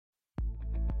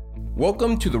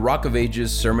Welcome to the Rock of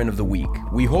Ages Sermon of the Week.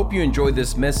 We hope you enjoy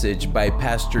this message by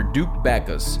Pastor Duke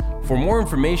Backus. For more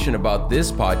information about this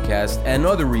podcast and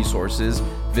other resources,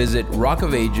 visit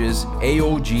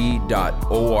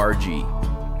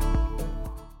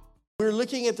rockofagesaog.org. We're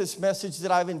looking at this message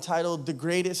that I've entitled The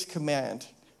Greatest Command,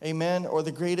 amen, or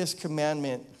The Greatest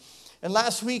Commandment. And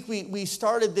last week we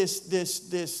started this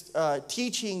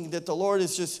teaching that the Lord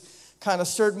has just kind of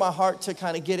stirred my heart to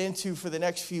kind of get into for the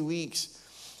next few weeks.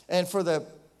 And for the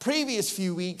previous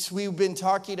few weeks, we've been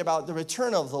talking about the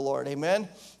return of the Lord, amen?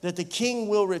 That the King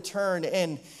will return.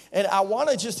 And I want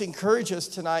to just encourage us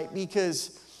tonight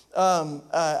because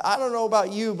I don't know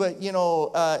about you, but,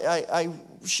 I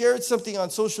shared something on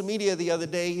social media the other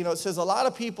day. It says a lot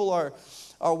of people are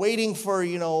waiting for,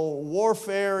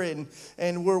 warfare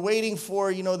and we're waiting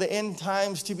for, the end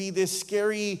times to be this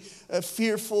scary,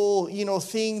 fearful,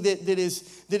 thing that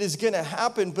is going to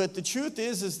happen. But the truth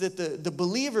is that the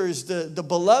believers, the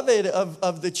beloved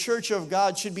of the church of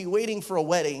God should be waiting for a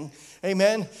wedding.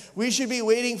 Amen. We should be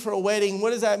waiting for a wedding. What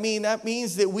does that mean? That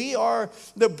means that we are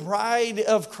the bride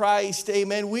of Christ.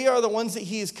 Amen. We are the ones that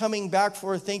he is coming back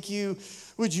for. Thank you.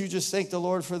 Would you just thank the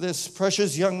Lord for this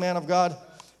precious young man of God?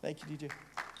 Thank you, DJ.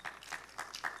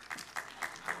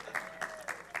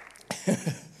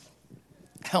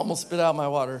 I almost spit out my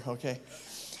water. Okay.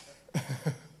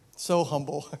 So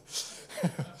humble.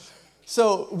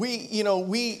 So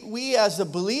we as the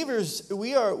believers,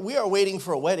 we are waiting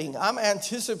for a wedding. I'm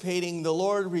anticipating the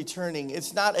Lord returning.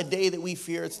 It's not a day that we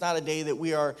fear. It's not a day that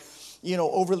we are,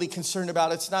 overly concerned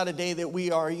about. It's not a day that we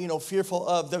are, fearful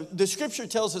of. The scripture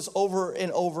tells us over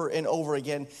and over and over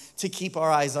again to keep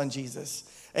our eyes on Jesus.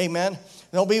 Amen.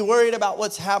 Don't be worried about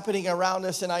what's happening around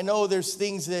us. And I know there's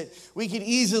things that we could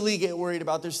easily get worried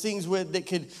about. There's things that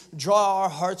could draw our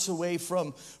hearts away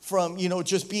from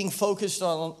just being focused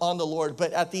on the Lord.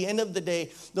 But at the end of the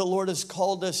day, the Lord has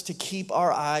called us to keep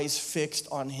our eyes fixed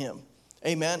on him.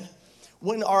 Amen.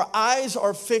 When our eyes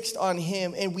are fixed on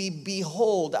him and we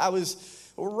behold,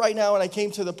 right now when I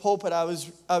came to the pulpit, I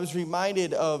was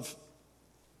reminded of,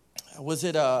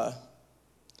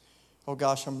 oh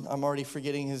gosh, I'm already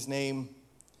forgetting his name.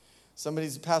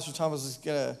 Pastor Thomas is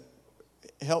going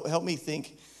to help me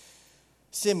think.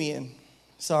 Simeon.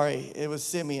 Sorry, it was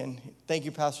Simeon. Thank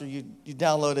you, Pastor. You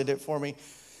downloaded it for me.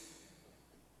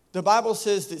 The Bible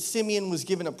says that Simeon was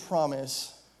given a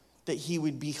promise that he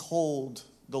would behold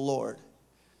the Lord,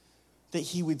 that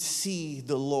he would see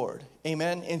the Lord.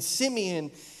 Amen. And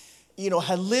Simeon,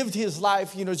 had lived his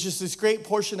life, just this great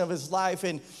portion of his life,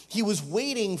 and he was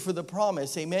waiting for the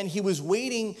promise, amen? He was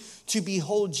waiting to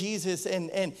behold Jesus,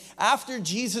 and after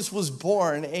Jesus was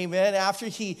born, amen, after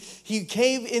he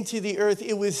came into the earth,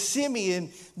 it was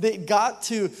Simeon that got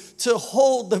to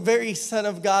hold the very Son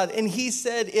of God, and he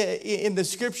said in the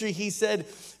scripture, he said,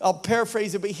 I'll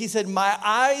paraphrase it, but he said, my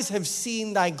eyes have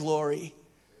seen thy glory.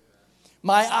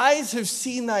 My eyes have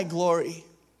seen thy glory.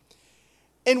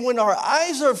 And when our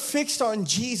eyes are fixed on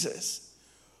Jesus,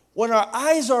 when our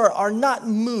eyes are not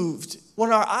moved,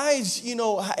 when our eyes,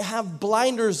 have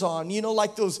blinders on,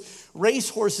 like those race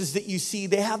horses that you see,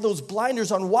 they have those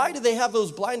blinders on. Why do they have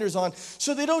those blinders on?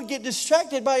 So they don't get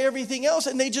distracted by everything else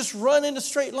and they just run in a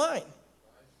straight line.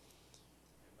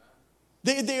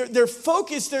 They're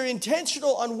focused, they're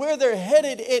intentional on where they're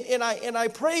headed. And I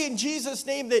pray in Jesus'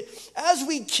 name that as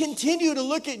we continue to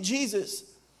look at Jesus,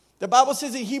 the Bible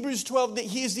says in Hebrews 12 that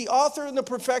he is the author and the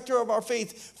perfecter of our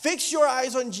faith. Fix your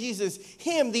eyes on Jesus,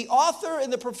 him, the author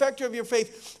and the perfecter of your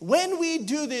faith. When we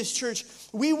do this, church,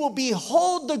 we will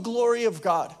behold the glory of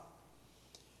God.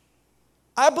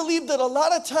 I believe that a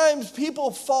lot of times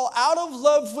people fall out of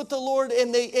love with the Lord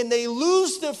and they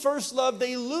lose their first love.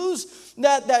 They lose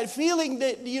that feeling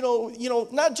that,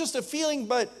 not just a feeling,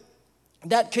 but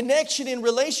that connection in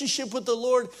relationship with the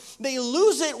Lord. They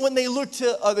lose it when they look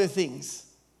to other things.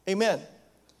 Amen.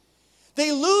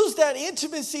 They lose that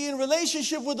intimacy and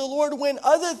relationship with the Lord when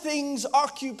other things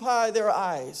occupy their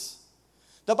eyes.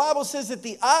 The Bible says that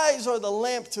the eyes are the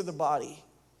lamp to the body.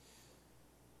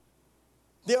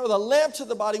 They are the lamp to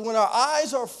the body. When our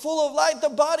eyes are full of light, the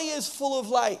body is full of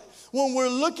light. When we're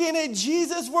looking at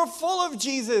Jesus, we're full of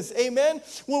Jesus. Amen.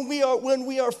 When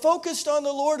we are focused on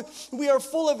the Lord, we are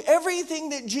full of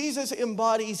everything that Jesus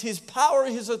embodies: his power,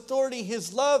 his authority,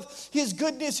 his love, his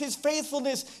goodness, his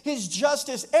faithfulness, his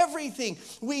justice, everything.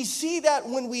 We see that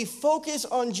when we focus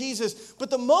on Jesus.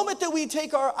 But the moment that we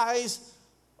take our eyes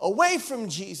away from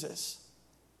Jesus,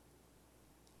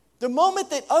 the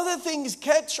moment that other things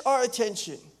catch our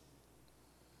attention,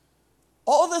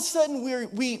 all of a sudden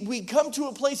we come to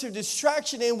a place of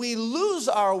distraction and we lose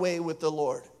our way with the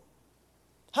Lord.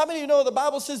 How many of you know the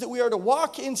Bible says that we are to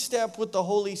walk in step with the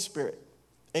Holy Spirit?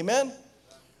 Amen?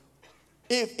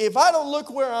 If I don't look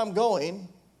where I'm going,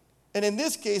 and in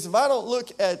this case, if I don't look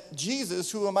at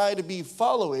Jesus, who am I to be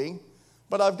following,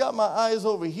 but I've got my eyes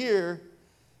over here,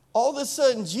 all of a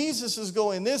sudden Jesus is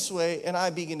going this way and I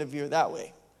begin to veer that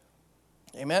way.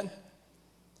 Amen?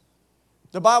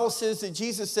 The Bible says that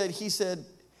Jesus said, he said,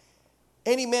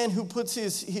 any man who puts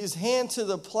his hand to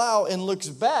the plow and looks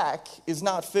back is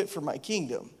not fit for my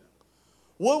kingdom.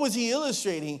 What was he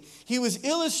illustrating? He was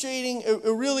illustrating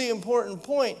a really important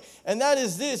point, and that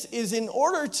is this, is in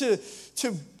order to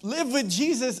live with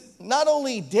Jesus, not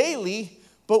only daily,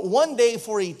 but one day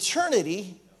for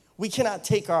eternity, we cannot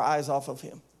take our eyes off of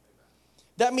him.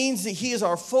 That means that he is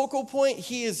our focal point,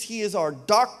 he is our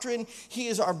doctrine, he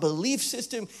is our belief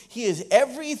system, he is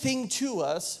everything to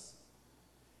us.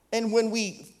 And when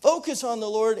we focus on the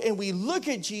Lord and we look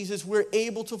at Jesus, we're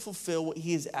able to fulfill what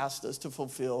he has asked us to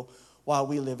fulfill while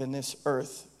we live in this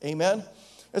earth. Amen?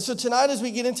 And so tonight as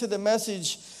we get into the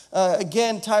message,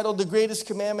 again, titled The Greatest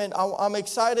Commandment, I'm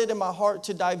excited in my heart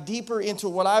to dive deeper into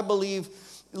what I believe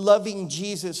loving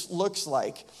Jesus looks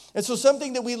like. And so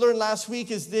something that we learned last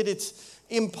week is that it's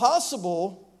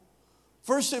impossible,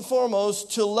 first and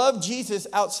foremost, to love Jesus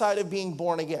outside of being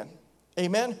born again.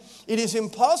 Amen? It is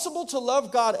impossible to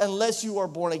love God unless you are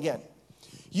born again.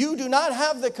 You do not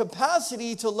have the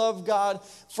capacity to love God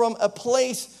from a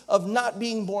place of not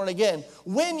being born again.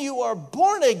 When you are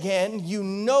born again, you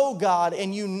know God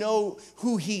and you know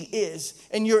who he is,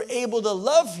 and you're able to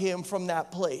love him from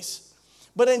that place.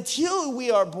 But until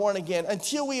we are born again,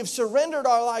 until we have surrendered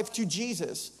our life to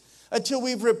Jesus, until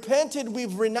we've repented,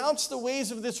 we've renounced the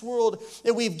ways of this world,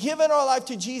 and we've given our life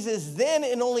to Jesus, then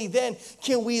and only then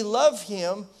can we love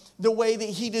him the way that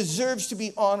he deserves to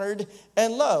be honored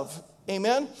and loved.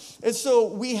 Amen? And so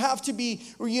we have to be,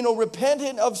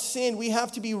 repentant of sin. We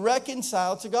have to be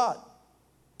reconciled to God.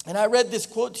 And I read this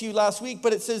quote to you last week,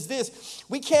 but it says this: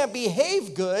 we can't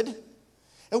behave good,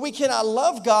 and we cannot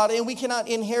love God, and we cannot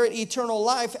inherit eternal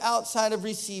life outside of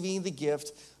receiving the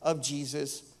gift of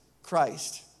Jesus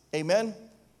Christ. Amen?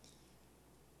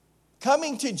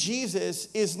 Coming to Jesus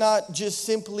is not just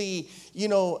simply,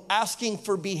 asking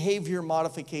for behavior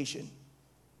modification.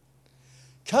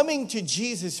 Coming to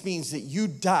Jesus means that you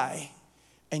die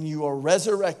and you are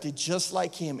resurrected just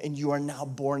like him, and you are now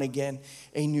born again,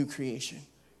 a new creation.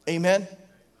 Amen?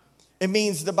 It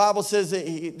means, the Bible says,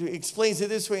 it explains it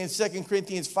this way in 2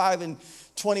 Corinthians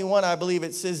 5:21, I believe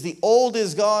it says, the old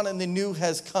is gone and the new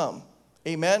has come.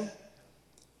 Amen?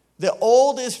 The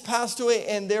old is passed away,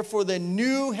 and therefore the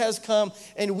new has come,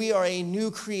 and we are a new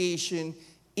creation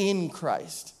in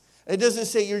Christ. It doesn't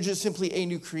say you're just simply a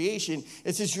new creation.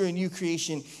 It says you're a new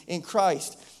creation in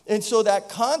Christ. And so that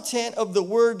content of the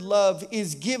word love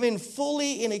is given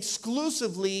fully and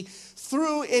exclusively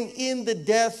through and in the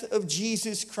death of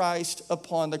Jesus Christ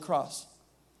upon the cross.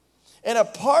 And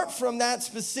apart from that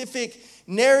specific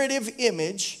narrative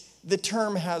image, the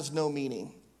term has no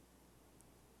meaning.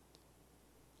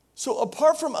 So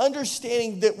apart from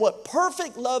understanding that what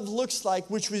perfect love looks like,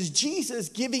 which was Jesus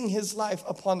giving his life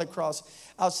upon the cross,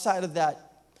 outside of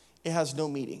that, it has no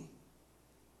meaning.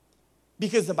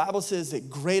 Because the Bible says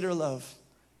that greater love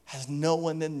has no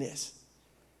one than this,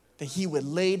 that he would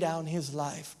lay down his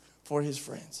life for his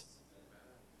friends.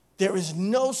 There is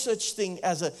no such thing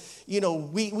as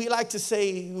we like to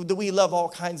say that we love all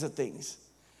kinds of things.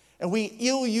 And we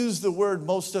ill use the word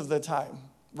most of the time.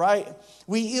 Right?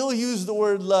 We ill use the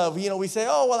word love. We say,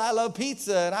 oh, well, I love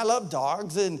pizza and I love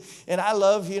dogs and I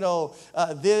love,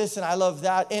 this and I love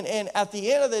that. And at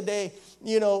the end of the day,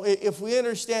 if we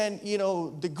understand,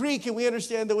 the Greek, and we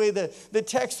understand the way the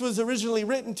text was originally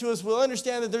written to us, we'll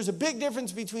understand that there's a big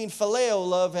difference between phileo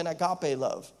love and agape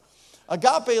love.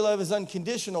 Agape love is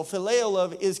unconditional. Phileo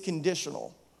love is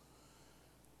conditional.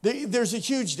 There's a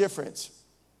huge difference.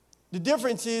 The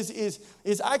difference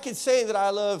is I could say that I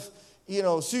love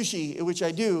sushi, which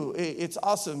I do. It's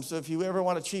awesome. So if you ever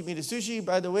want to treat me to sushi,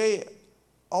 by the way,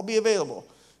 I'll be available.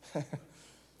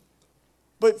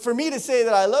 But for me to say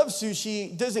that I love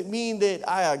sushi doesn't mean that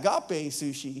I agape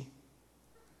sushi.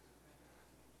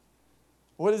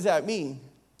 What does that mean?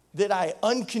 That I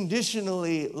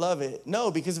unconditionally love it?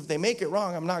 No, because if they make it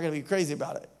wrong, I'm not going to be crazy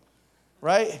about it.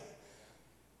 Right?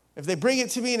 If they bring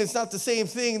it to me and it's not the same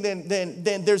thing,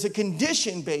 then there's a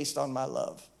condition based on my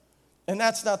love. And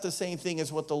that's not the same thing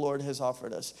as what the Lord has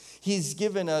offered us. He's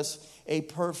given us a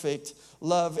perfect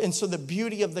love. And so the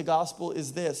beauty of the gospel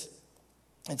is this.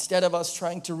 Instead of us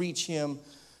trying to reach him,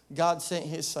 God sent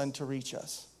his son to reach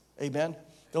us. Amen?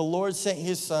 The Lord sent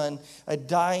his son, a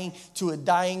dying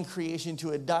creation,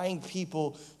 to a dying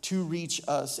people to reach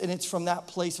us. And it's from that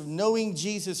place of knowing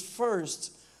Jesus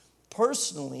first,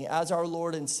 personally, as our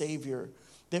Lord and Savior,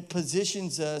 that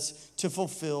positions us to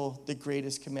fulfill the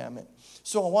greatest commandment.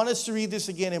 So I want us to read this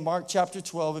again in Mark chapter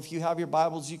 12. If you have your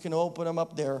Bibles, you can open them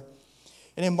up there.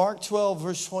 And in Mark 12,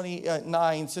 verse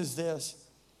 29 says this.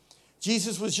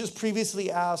 Jesus was just previously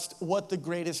asked what the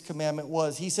greatest commandment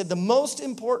was. He said, the most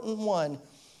important one,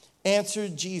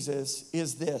 answered Jesus,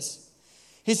 is this.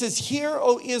 He says, hear,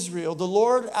 O Israel, the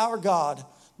Lord our God,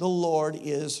 the Lord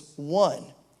is one.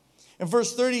 And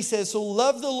verse 30 says, so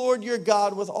love the Lord your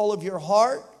God with all of your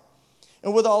heart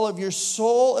and with all of your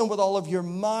soul and with all of your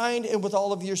mind and with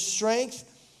all of your strength.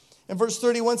 And verse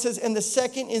 31 says, and the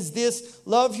second is this,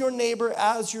 love your neighbor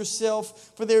as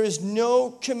yourself, for there is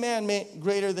no commandment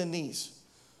greater than these.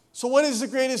 So what is the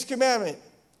greatest commandment?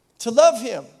 To love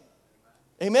him.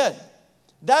 Amen.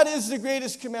 That is the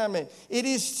greatest commandment. It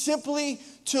is simply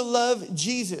to love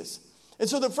Jesus. And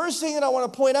so the first thing that I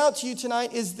want to point out to you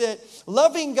tonight is that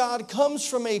loving God comes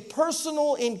from a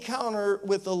personal encounter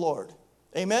with the Lord.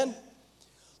 Amen?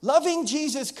 Loving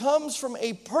Jesus comes from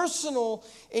a personal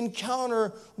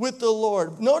encounter with the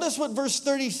Lord. Notice what verse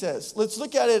 30 says. Let's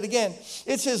look at it again.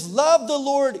 It says, love the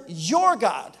Lord your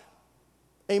God.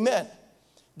 Amen.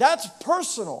 That's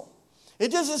personal.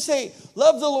 It doesn't say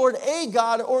love the Lord a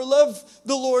God or love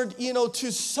the Lord,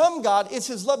 to some God. It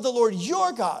says love the Lord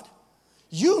your God.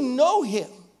 You know him.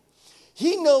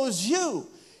 He knows you.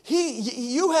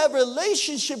 You have a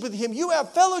relationship with him. You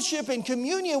have fellowship and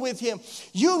communion with him.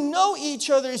 You know each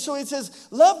other. So it says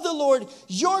love the Lord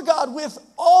your God with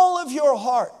all of your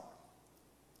heart.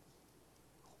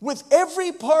 With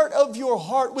every part of your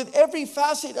heart. With every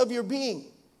facet of your being.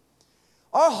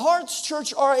 Our hearts,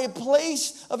 church, are a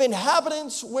place of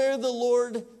inhabitants where the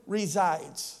Lord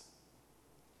resides.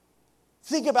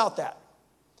 Think about that.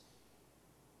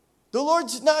 The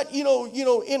Lord's not,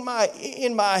 in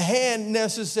my hand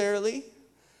necessarily,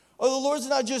 or the Lord's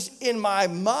not just in my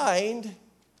mind.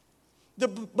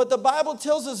 But the Bible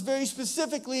tells us very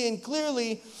specifically and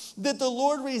clearly that the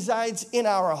Lord resides in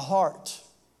our heart.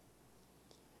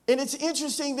 And it's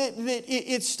interesting that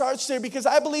it starts there because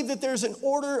I believe that there's an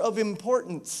order of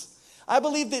importance. I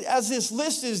believe that as this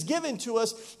list is given to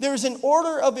us, there's an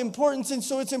order of importance. And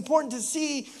so it's important to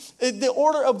see the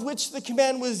order of which the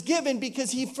command was given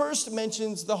because he first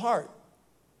mentions the heart.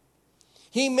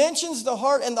 He mentions the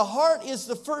heart, and the heart is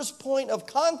the first point of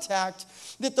contact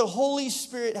that the Holy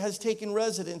Spirit has taken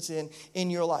residence in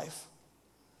your life.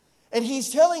 And he's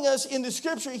telling us in the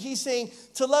scripture, he's saying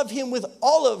to love him with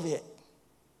all of it.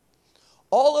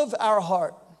 All of our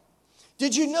heart.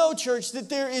 Did you know, church, that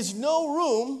there is no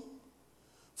room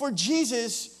for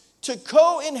Jesus to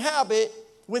co-inhabit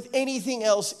with anything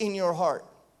else in your heart?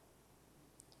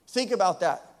 Think about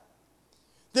that.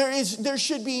 There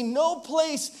should be no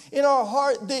place in our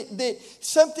heart that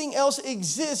something else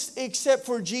exists except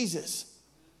for Jesus.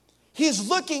 He's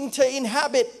looking to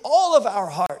inhabit all of our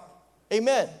heart.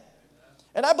 Amen.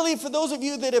 And I believe for those of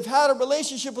you that have had a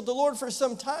relationship with the Lord for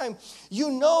some time, you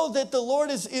know that the Lord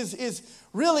is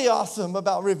really awesome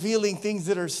about revealing things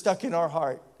that are stuck in our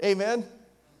heart. Amen?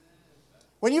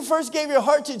 When you first gave your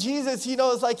heart to Jesus,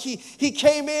 it's like he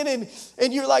came in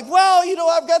and you're like, wow,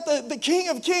 I've got the King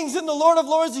of Kings and the Lord of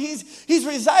Lords. He's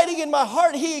residing in my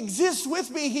heart. He exists with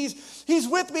me. He's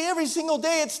with me every single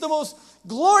day. It's the most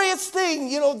glorious thing,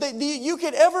 that you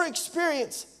could ever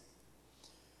experience.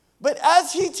 But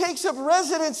as he takes up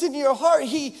residence in your heart,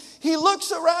 he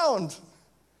looks around.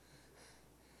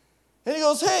 And he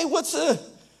goes, hey,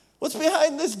 what's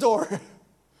behind this door?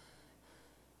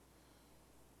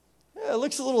 Yeah, it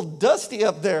looks a little dusty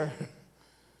up there.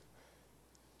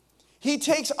 He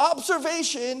takes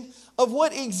observation of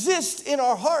what exists in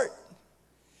our heart.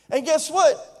 And guess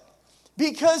what?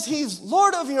 Because he's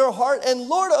Lord of your heart and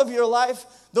Lord of your life,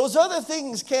 those other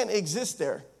things can't exist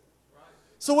there.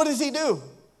 So what does he do?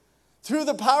 Through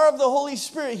the power of the Holy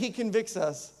Spirit, he convicts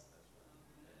us.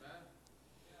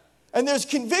 And there's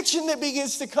conviction that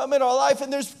begins to come in our life.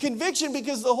 And there's conviction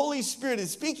because the Holy Spirit is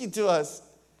speaking to us.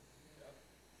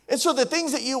 And so the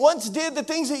things that you once did, the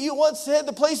things that you once said,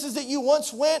 the places that you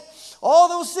once went, all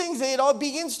those things, it all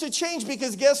begins to change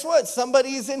because guess what?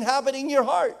 Somebody is inhabiting your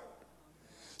heart.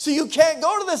 So you can't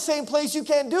go to the same place. You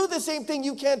can't do the same thing.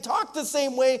 You can't talk the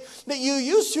same way that you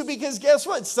used to because guess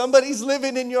what? Somebody's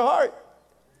living in your heart.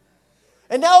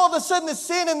 And now all of a sudden the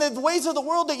sin and the ways of the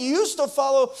world that you used to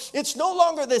follow, it's no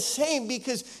longer the same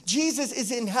because Jesus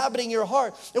is inhabiting your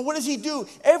heart. And what does he do?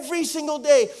 Every single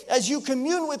day as you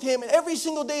commune with him and every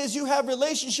single day as you have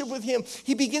relationship with him,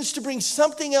 he begins to bring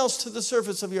something else to the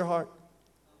surface of your heart.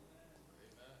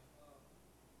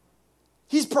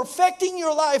 He's perfecting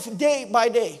your life day by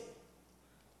day.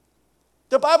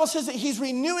 The Bible says that he's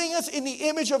renewing us in the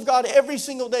image of God every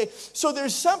single day. So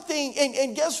there's something,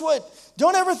 and guess what?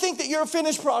 Don't ever think that you're a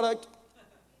finished product.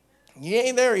 You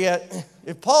ain't there yet.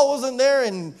 If Paul wasn't there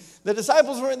and the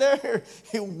disciples weren't there,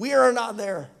 we are not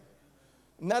there.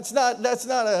 And that's not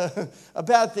a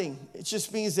bad thing. It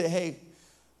just means that, hey,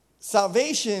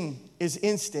 salvation is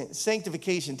instant.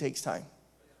 Sanctification takes time.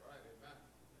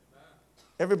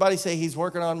 Everybody say, he's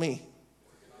working on me.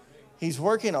 He's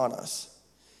working on us.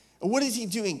 And what is he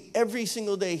doing? Every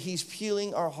single day, he's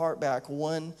peeling our heart back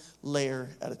one layer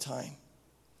at a time.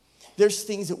 There's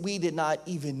things that we did not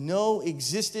even know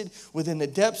existed within the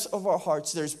depths of our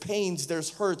hearts. There's pains,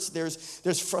 there's hurts,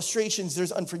 there's frustrations,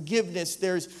 there's unforgiveness,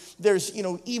 there's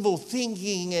evil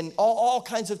thinking and all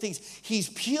kinds of things. He's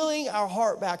peeling our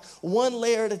heart back one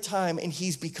layer at a time, and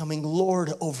he's becoming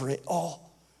Lord over it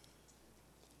all.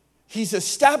 He's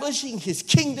establishing his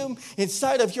kingdom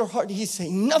inside of your heart. He's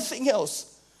saying nothing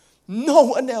else. No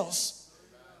one else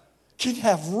can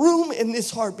have room in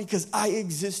this heart because I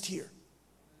exist here.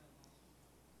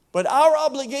 But our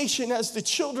obligation as the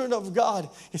children of God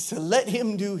is to let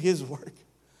him do his work.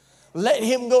 Let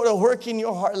him go to work in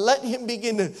your heart. Let him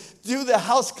begin to do the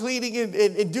house cleaning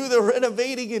and do the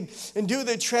renovating and do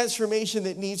the transformation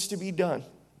that needs to be done.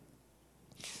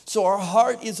 So our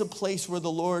heart is a place where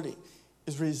the Lord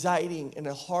is residing, and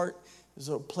a heart is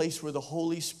a place where the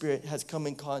Holy Spirit has come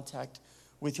in contact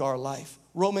with our life.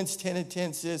 Romans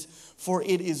 10:10 says, for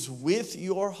it is with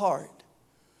your heart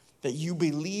that you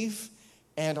believe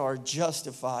and are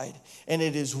justified, and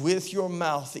it is with your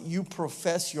mouth that you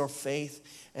profess your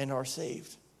faith and are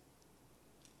saved.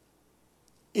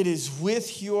 It is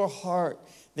with your heart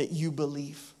that you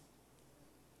believe.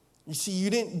 You see,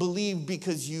 you didn't believe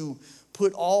because you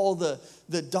put all the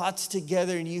dots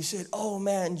together and you said, oh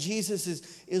man, Jesus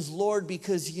is Lord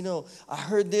because, I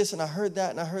heard this and I heard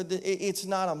that and I heard that. It's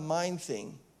not a mind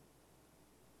thing.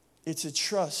 It's a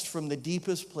trust from the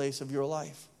deepest place of your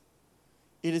life.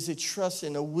 It is a trust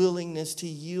and a willingness to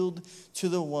yield to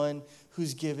the one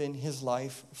who's given his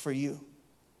life for you.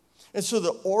 And so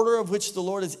the order of which the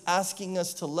Lord is asking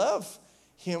us to love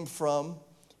him from,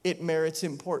 it merits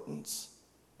importance.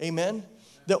 Amen?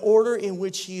 The order in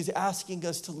which he's asking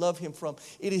us to love him from,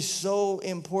 it is so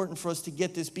important for us to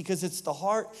get this because it's the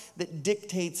heart that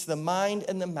dictates the mind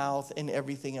and the mouth and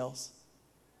everything else.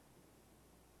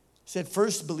 He said,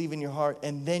 first believe in your heart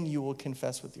and then you will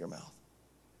confess with your mouth.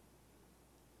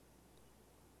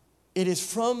 It is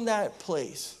from that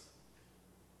place,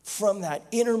 from that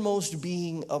innermost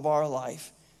being of our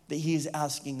life, that he is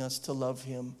asking us to love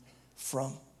him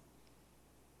from.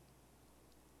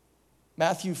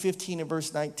 Matthew 15 and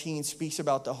verse 19 speaks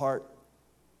about the heart.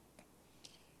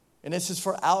 And it says,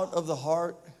 for out of the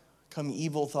heart come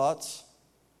evil thoughts,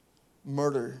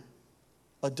 murder,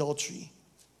 adultery,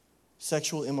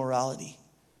 sexual immorality,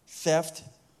 theft,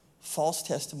 false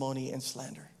testimony, and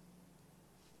slander.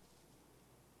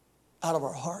 Out of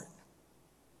our heart.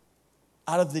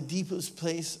 Out of the deepest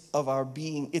place of our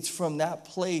being. It's from that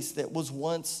place that was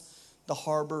once the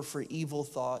harbor for evil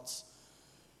thoughts,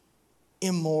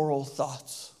 immoral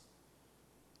thoughts,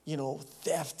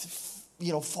 theft,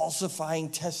 falsifying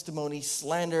testimony,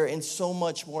 slander, and so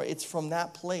much more. It's from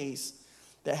that place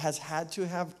that has had to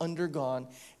have undergone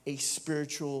a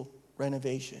spiritual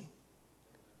renovation.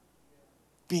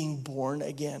 Being born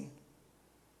again.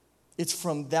 It's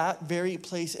from that very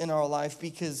place in our life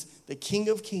because the King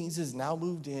of Kings has now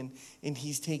moved in and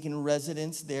he's taken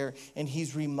residence there and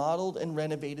he's remodeled and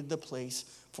renovated the place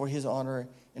for his honor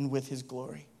and with his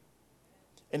glory.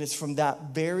 And it's from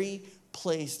that very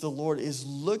place the Lord is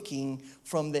looking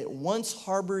from that once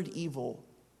harbored evil,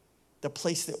 the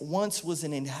place that once was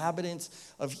an inhabitant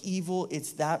of evil.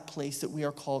 It's that place that we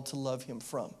are called to love him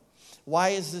from. Why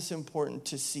is this important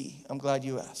to see? I'm glad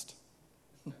you asked.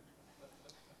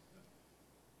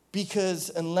 Because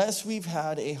unless we've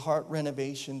had a heart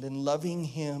renovation, then loving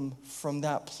him from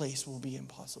that place will be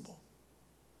impossible.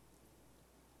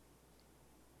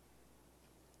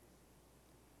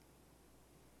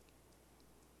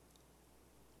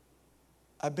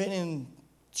 I've been in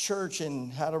church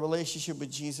and had a relationship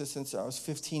with Jesus since I was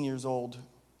 15 years old.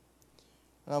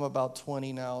 And I'm about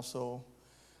 20 now, so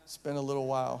it's been a little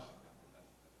while.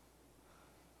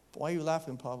 Why are you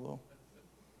laughing, Pablo?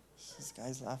 This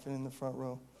guy's laughing in the front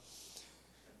row.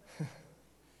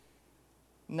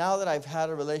 Now that I've had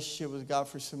a relationship with God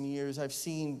for some years, I've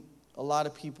seen a lot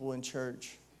of people in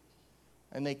church.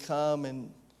 And they come and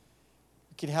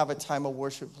we can have a time of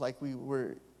worship like we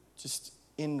were just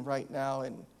in right now,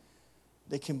 and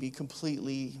they can be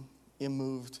completely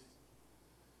immoved.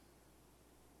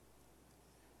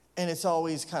 And it's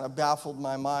always kind of baffled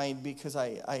my mind because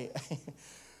I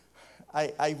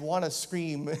want to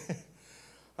scream.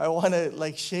 I want to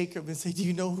like shake him and say, do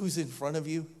you know who's in front of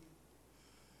you?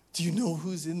 Do you know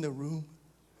who's in the room?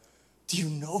 Do you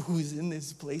know who's in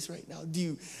this place right now?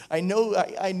 I know,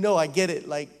 I get it.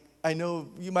 Like, I know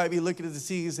you might be looking at the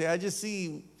ceiling and say, I just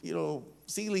see,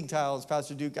 ceiling tiles,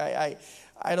 Pastor Duke. I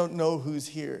don't know who's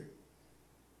here.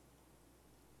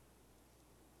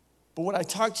 But when I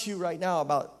talk to you right now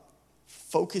about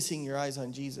focusing your eyes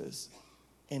on Jesus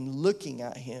and looking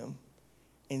at him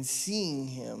and seeing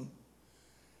him,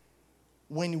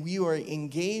 when we are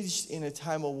engaged in a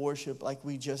time of worship like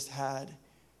we just had,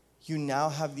 you now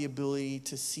have the ability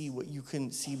to see what you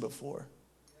couldn't see before.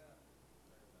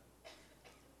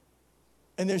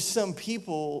 And there's some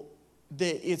people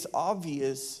that it's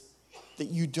obvious that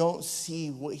you don't see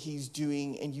what he's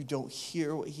doing and you don't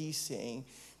hear what he's saying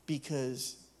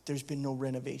because there's been no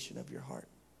renovation of your heart.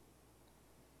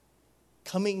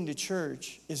 Coming to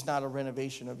church is not a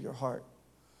renovation of your heart.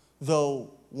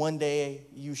 Though one day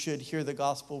you should hear the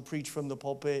gospel preached from the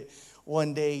pulpit.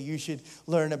 One day you should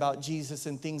learn about Jesus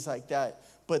and things like that.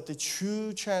 But the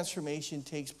true transformation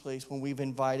takes place when we've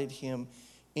invited him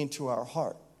into our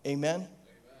heart. Amen?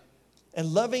 And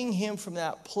loving him from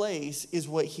that place is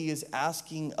what he is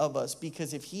asking of us.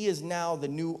 Because if he is now the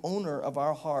new owner of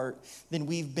our heart, then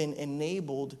we've been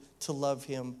enabled to love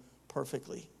him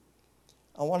perfectly.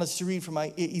 I want us to read from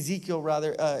Ezekiel,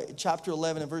 chapter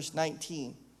 11 and verse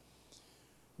 19.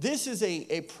 This is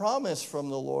a promise from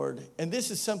the Lord, and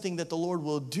this is something that the Lord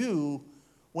will do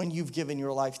when you've given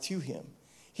your life to him.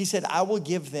 He said, I will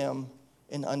give them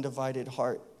an undivided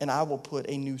heart, and I will put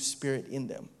a new spirit in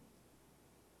them.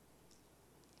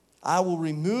 I will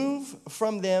remove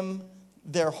from them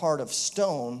their heart of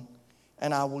stone,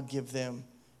 and I will give them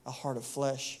a heart of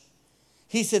flesh.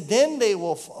 He said, then they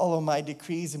will follow my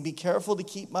decrees and be careful to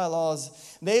keep my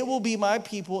laws. They will be my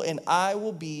people, and I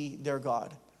will be their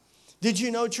God. Did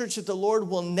you know, church, that the Lord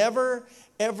will never,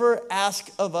 ever ask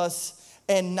of us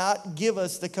and not give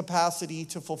us the capacity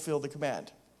to fulfill the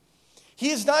command? He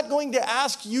is not going to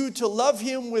ask you to love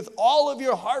him with all of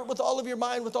your heart, with all of your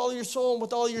mind, with all of your soul, and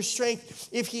with all of your strength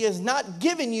if he has not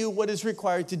given you what is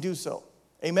required to do so.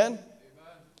 Amen?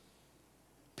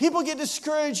 People get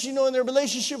discouraged, in their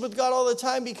relationship with God all the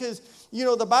time because,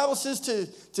 the Bible says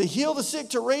to heal the sick,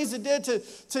 to raise the dead,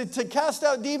 to cast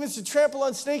out demons, to trample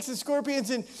on snakes and scorpions.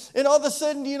 And all of a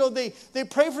sudden, they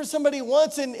pray for somebody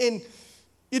once and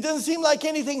it doesn't seem like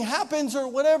anything happens or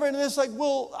whatever. And it's like,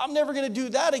 well, I'm never going to do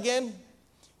that again.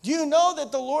 Do you know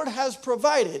that the Lord has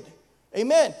provided?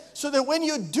 Amen. So that when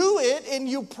you do it and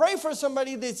you pray for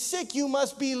somebody that's sick, you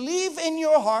must believe in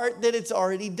your heart that it's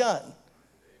already done.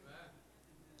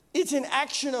 It's an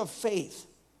action of faith.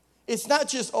 It's not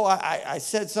just, I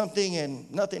said something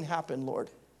and nothing happened, Lord.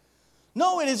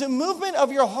 No, it is a movement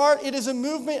of your heart. It is a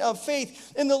movement of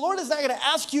faith. And the Lord is not going to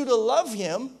ask you to love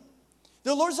him.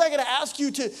 The Lord's not going to ask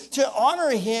you to honor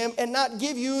him and not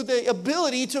give you the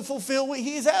ability to fulfill what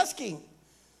he's asking.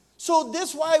 So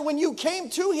this why when you came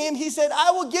to him, he said,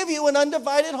 I will give you an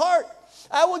undivided heart.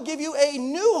 I will give you a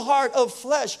new heart of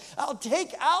flesh. I'll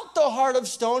take out the heart of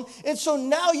stone. And so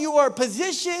now you are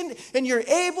positioned and you're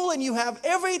able and you have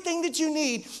everything that you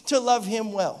need to love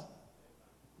him well.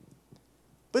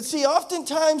 But see,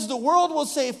 oftentimes the world will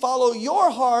say, follow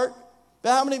your heart.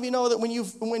 But how many of you know that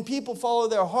when people follow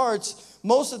their hearts,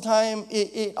 most of the time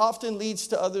it often leads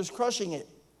to others crushing it?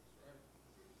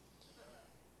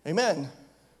 Amen.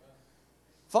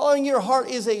 Following your heart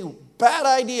is a bad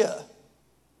idea.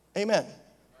 Amen.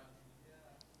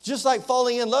 Just like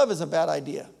falling in love is a bad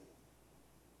idea.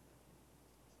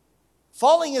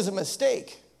 Falling is a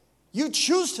mistake. You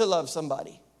choose to love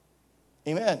somebody.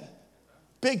 Amen.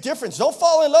 Big difference. Don't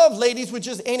fall in love, ladies, with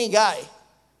just any guy.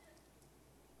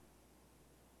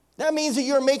 That means that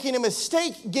you're making a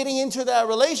mistake getting into that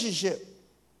relationship.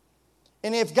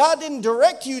 And if God didn't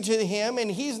direct you to him and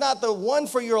he's not the one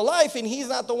for your life and he's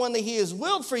not the one that he has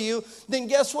willed for you, then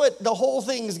guess what? The whole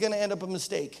thing is going to end up a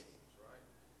mistake.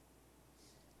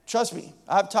 Trust me,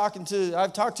 I've talked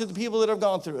to the people that have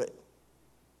gone through it.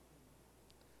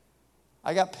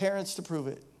 I got parents to prove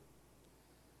it.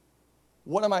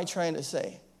 What am I trying to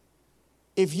say?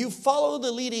 If you follow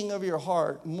the leading of your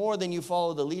heart more than you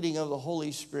follow the leading of the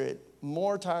Holy Spirit,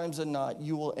 more times than not,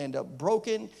 you will end up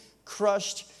broken,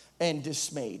 crushed, and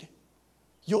dismayed.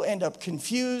 You'll end up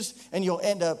confused and you'll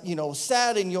end up,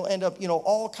 sad and you'll end up,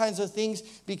 all kinds of things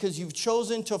because you've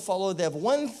chosen to follow that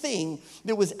one thing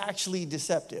that was actually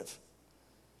deceptive.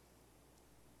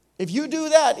 If you do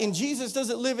that and Jesus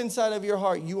doesn't live inside of your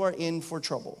heart, you are in for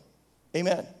trouble.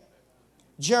 Amen.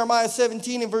 Jeremiah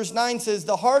 17 and verse 9 says,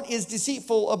 the heart is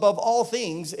deceitful above all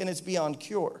things, and it's beyond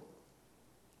cure.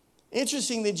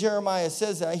 Interesting that Jeremiah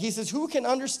says that. He says, who can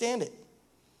understand it?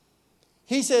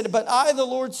 He said, but I, the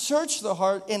Lord, search the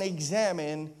heart and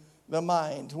examine the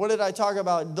mind. What did I talk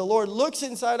about? The Lord looks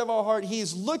inside of our heart.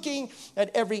 He's looking at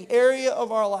every area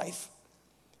of our life.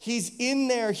 He's in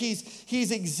there.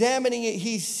 He's examining it.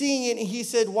 He's seeing it. And he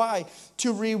said, why?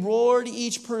 To reward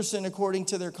each person according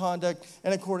to their conduct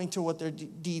and according to what their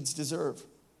deeds deserve.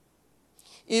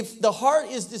 If the heart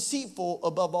is deceitful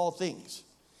above all things,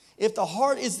 if the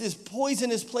heart is this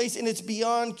poisonous place and it's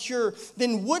beyond cure,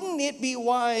 then wouldn't it be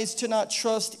wise to not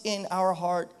trust in our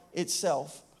heart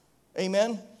itself?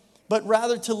 Amen? But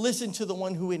rather to listen to the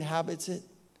one who inhabits it,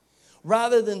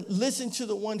 rather than listen to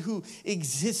the one who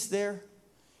exists there.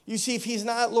 You see, if he's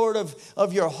not Lord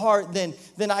of your heart, then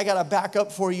I got to back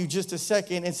up for you just a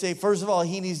second and say, first of all,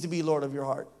 he needs to be Lord of your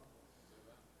heart.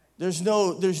 There's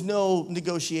no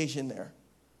negotiation there.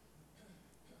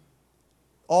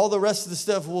 All the rest of the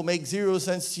stuff will make zero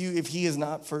sense to you if he is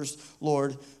not first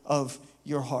Lord of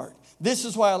your heart. This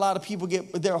is why a lot of people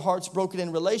get their hearts broken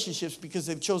in relationships, because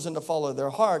they've chosen to follow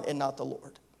their heart and not the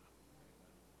Lord.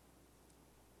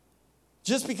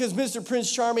 Just because Mr.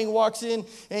 Prince Charming walks in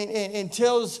and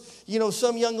tells,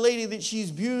 some young lady that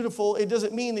she's beautiful, it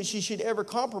doesn't mean that she should ever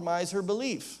compromise her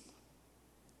belief.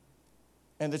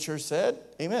 And the church said,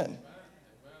 amen.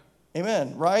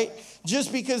 Amen, right?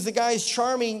 Just because the guy's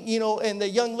charming, and the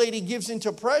young lady gives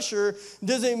into pressure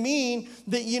doesn't mean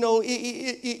that,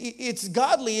 it's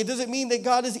godly. It doesn't mean that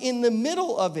God is in the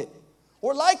middle of it.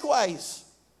 Or likewise,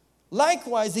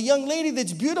 the young lady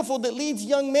that's beautiful that leads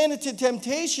young men into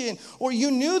temptation, or you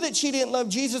knew that she didn't love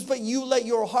Jesus, but you let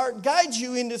your heart guide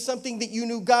you into something that you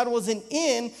knew God wasn't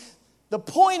in. The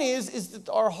point is that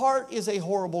our heart is a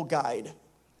horrible guide.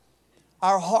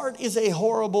 Our heart is a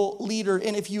horrible leader,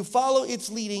 and if you follow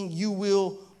its leading, you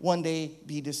will one day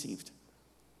be deceived.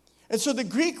 And so the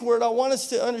Greek word, I want us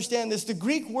to understand this, the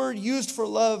Greek word used for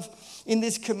love in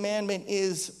this commandment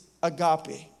is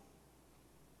agape.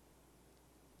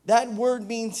 That word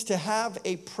means to have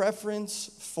a preference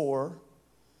for,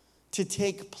 to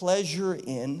take pleasure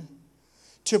in,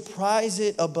 to prize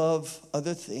it above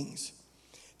other things,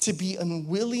 to be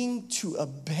unwilling to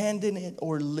abandon it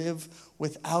or live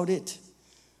without it,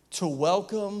 to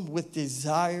welcome with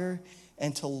desire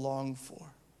and to long for.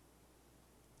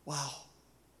 Wow.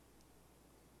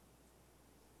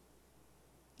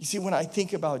 You see, when I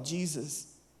think about Jesus,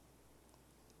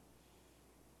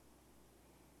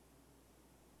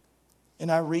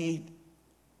 and I read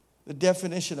the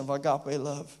definition of agape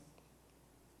love,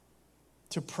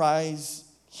 to prize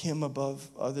him above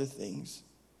other things,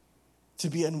 to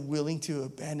be unwilling to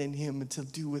abandon him and to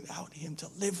do without him, to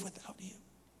live without him,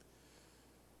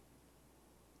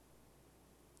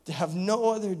 to have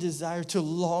no other desire, to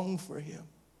long for him.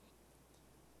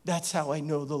 That's how I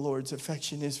know the Lord's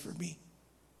affection is for me.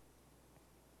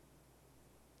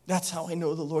 That's how I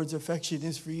know the Lord's affection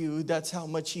is for you. That's how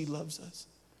much he loves us.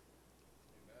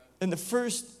 And the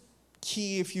first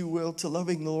key, if you will, to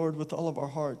loving the Lord with all of our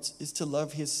hearts is to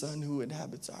love his Son who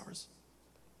inhabits ours.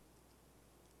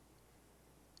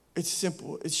 It's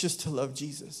simple. It's just to love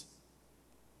Jesus.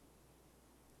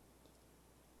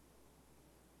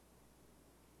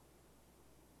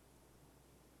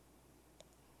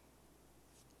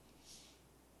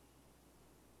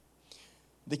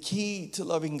 The key to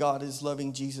loving God is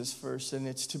loving Jesus first, and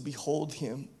it's to behold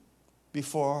him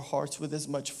before our hearts with as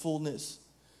much fullness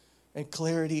and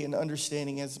clarity and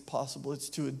understanding as possible. It's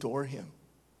to adore him.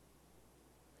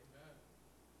 Amen.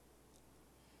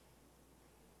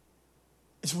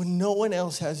 It's when no one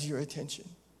else has your attention.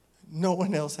 No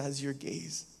one else has your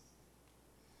gaze.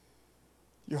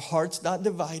 Your heart's not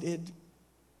divided.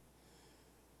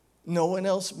 No one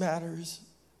else matters.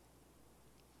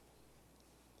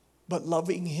 But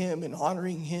loving him and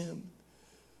honoring him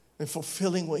and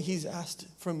fulfilling what he's asked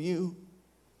from you,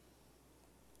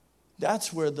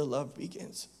 that's where the love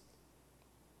begins.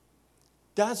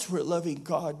 That's where loving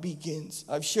God begins.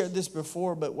 I've shared this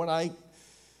before, but when I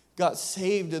got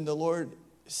saved and the Lord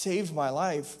saved my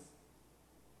life,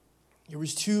 there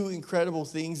was two incredible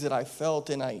things that I felt,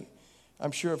 and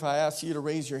I'm sure if I asked you to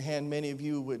raise your hand, many of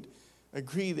you would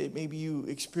agree that maybe you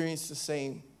experienced the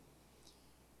same.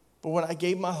 But when I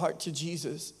gave my heart to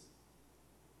Jesus,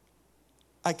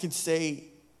 I could say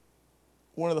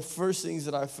one of the first things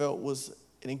that I felt was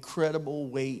an incredible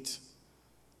weight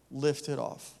lifted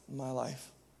off my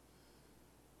life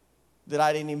that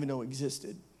I didn't even know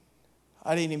existed.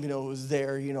 I didn't even know it was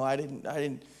there.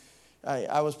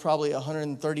 I was probably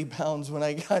 130 pounds when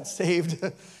I got saved.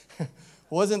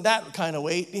 wasn't that kind of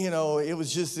weight, it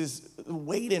was just this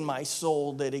weight in my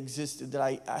soul that existed that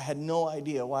I had no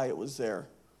idea why it was there.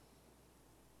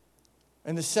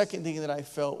 And the second thing that I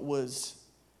felt was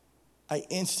I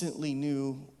instantly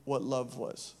knew what love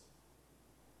was.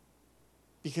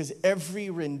 Because every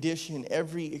rendition,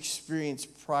 every experience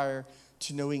prior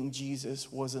to knowing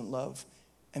Jesus wasn't love.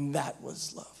 And that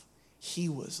was love. He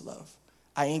was love.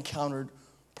 I encountered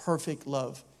perfect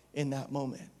love in that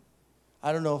moment.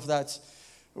 I don't know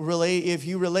if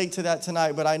you relate to that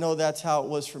tonight, but I know that's how it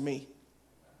was for me.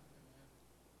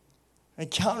 I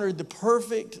encountered the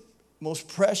perfect, most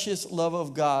precious love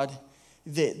of God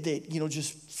that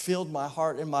just filled my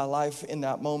heart and my life in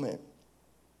that moment.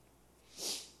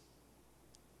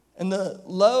 And the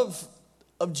love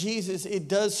of Jesus, it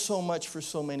does so much for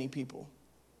so many people.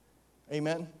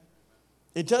 Amen?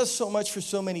 It does so much for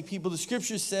so many people. The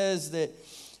scripture says that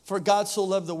for God so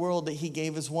loved the world that he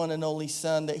gave his one and only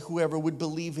son, that whoever would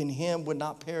believe in him would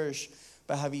not perish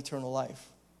but have eternal life.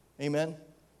 Amen?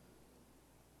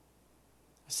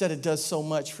 I said it does so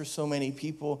much for so many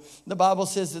people. The Bible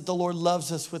says that the Lord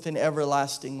loves us with an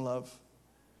everlasting love.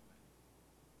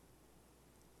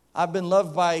 I've been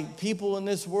loved by people in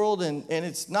this world, and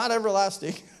it's not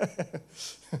everlasting.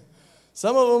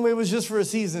 Some of them, it was just for a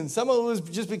season. Some of it was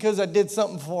just because I did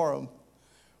something for them,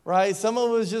 right? Some of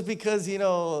it was just because,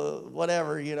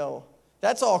 whatever,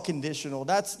 That's all conditional.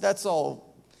 That's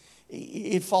all.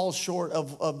 It falls short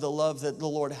of the love that the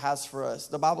Lord has for us.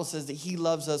 The Bible says that he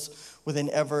loves us with an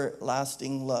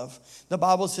everlasting love. The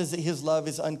Bible says that his love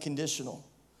is unconditional.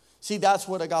 See, that's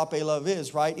what agape love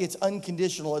is, right? It's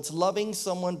unconditional. It's loving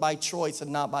someone by choice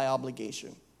and not by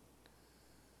obligation.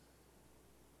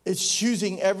 It's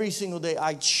choosing every single day.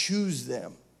 I choose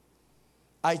them.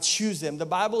 I choose them. The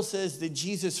Bible says that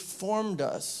Jesus formed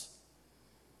us,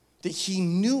 that he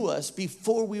knew us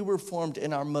before we were formed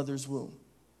in our mother's womb.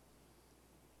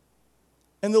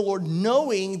 And the Lord,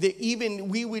 knowing that even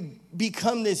we would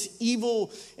become this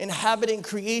evil inhabitant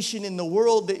creation in the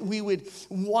world, that we would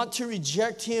want to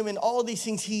reject him and all these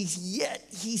things, he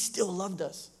still loved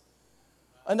us.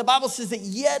 And the Bible says that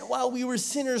yet while we were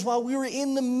sinners, while we were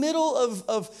in the middle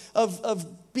of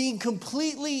being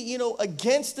completely,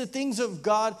 against the things of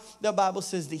God, the Bible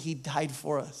says that he died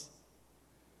for us.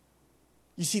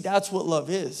 You see, that's what love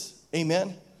is.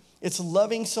 Amen? It's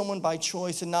loving someone by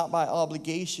choice and not by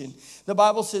obligation. The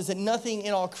Bible says that nothing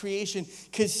in all creation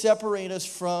could separate us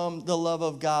from the love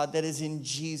of God that is in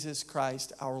Jesus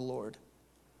Christ our Lord.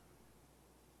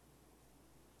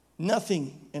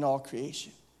 Nothing in all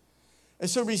creation. And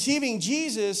so receiving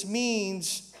Jesus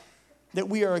means that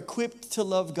we are equipped to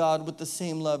love God with the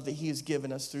same love that he has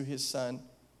given us through his Son.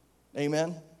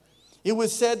 Amen? It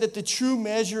was said that the true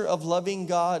measure of loving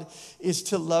God is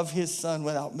to love his Son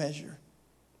without measure.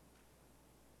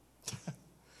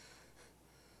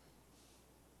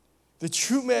 The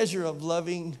true measure of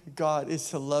loving God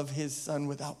is to love his Son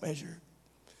without measure.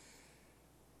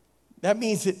 That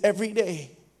means that every day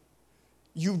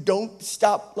you don't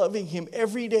stop loving him.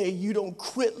 Every day you don't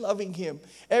quit loving him.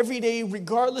 Every day,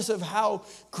 regardless of how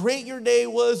great your day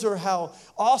was or how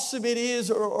awesome it is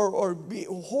or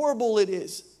horrible it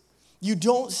is, you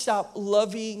don't stop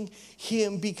loving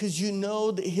him because you know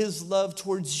that his love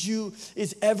towards you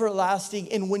is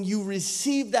everlasting. And when you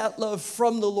receive that love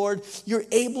from the Lord, you're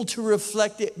able to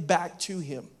reflect it back to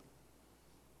him.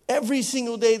 Every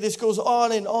single day this goes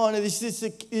on and on. And it's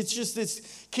just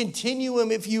this continuum,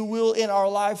 if you will, in our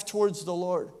life towards the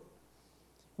Lord.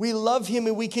 We love him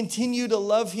and we continue to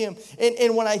love him.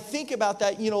 And when I think about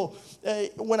that,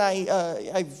 when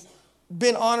I've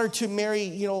been honored to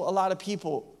marry, a lot of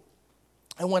people.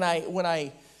 And when I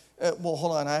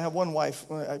hold on, I have one wife.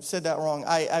 I've said that wrong.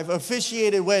 I've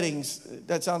officiated weddings.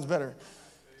 That sounds better.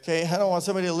 Okay, I don't want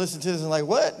somebody to listen to this and like,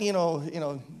 what?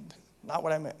 Not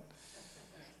what I meant.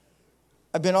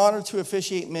 I've been honored to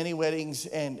officiate many weddings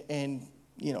and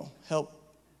help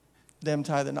them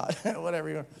tie the knot,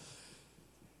 whatever.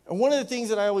 And one of the things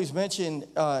that I always mention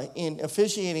in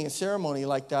officiating a ceremony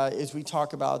like that is we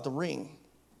talk about the ring.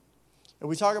 And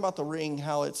we talk about the ring,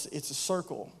 how it's a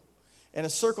circle. And a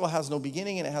circle has no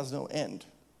beginning and it has no end,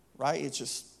 right?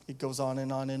 It goes on and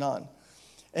on and on.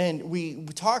 And we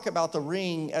talk about the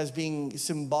ring as being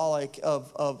symbolic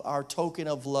of our token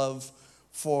of love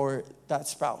for that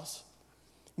spouse.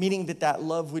 Meaning that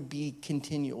love would be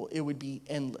continual. It would be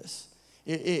endless.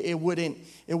 It wouldn't,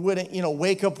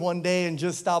 wake up one day and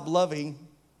just stop loving,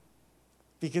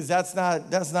 because that's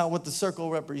not what the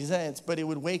circle represents. But it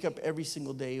would wake up every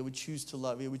single day. It would choose to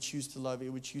love. It would choose to love. It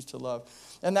would choose to love.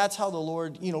 And that's how the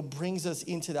Lord, brings us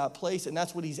into that place. And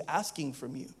that's what he's asking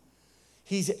from you.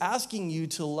 He's asking you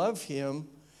to love him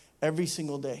every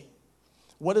single day.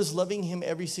 What does loving him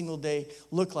every single day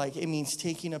look like? It means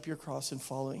taking up your cross and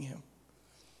following him.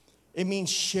 It means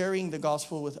sharing the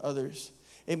gospel with others.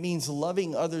 It means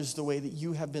loving others the way that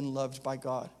you have been loved by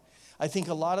God. I think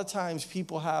a lot of times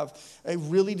people have a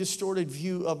really distorted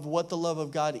view of what the love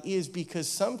of God is, because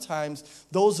sometimes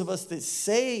those of us that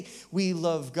say we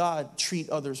love God treat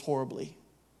others horribly.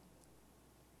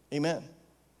 Amen.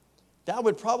 That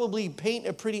would probably paint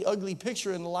a pretty ugly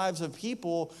picture in the lives of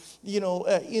people,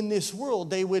 in this world.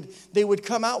 They would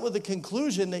come out with a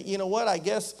conclusion that, I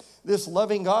guess this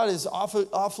loving God is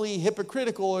awfully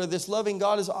hypocritical, or this loving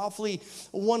God is awfully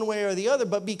one way or the other.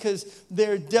 But because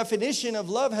their definition of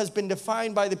love has been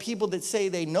defined by the people that say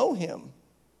they know him.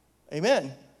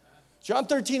 Amen. John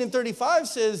 13:35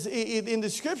 says, in the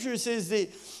scripture, it says that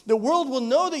the world will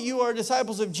know that you are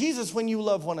disciples of Jesus when you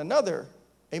love one another.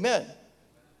 Amen.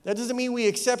 That doesn't mean we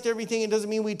accept everything. It doesn't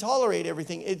mean we tolerate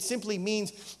everything. It simply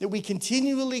means that we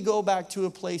continually go back to a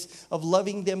place of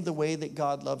loving them the way that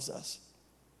God loves us,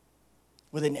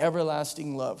 with an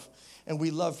everlasting love. And we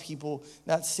love people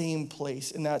that same place,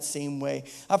 in that same way.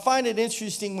 I find it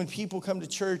interesting when people come to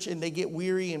church and they get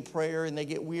weary in prayer, and they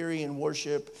get weary in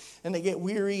worship, and they get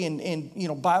weary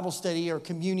in Bible study or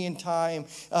communion time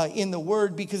in the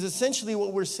Word, because essentially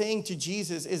what we're saying to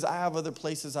Jesus is, I have other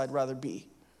places I'd rather be.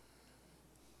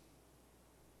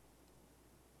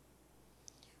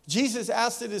 Jesus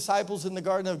asked the disciples in the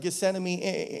Garden of Gethsemane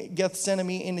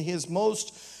in his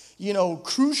most,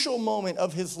 crucial moment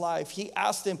of his life. He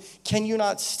asked them, can you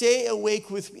not stay awake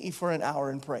with me for an hour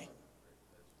and pray?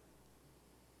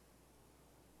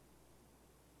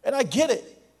 And I get it.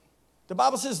 The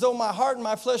Bible says, though my heart and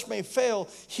my flesh may fail,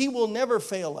 he will never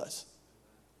fail us.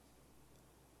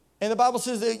 And the Bible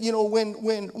says that,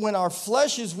 when our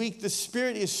flesh is weak, the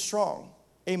spirit is strong.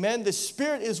 Amen. The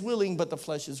spirit is willing, but the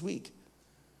flesh is weak.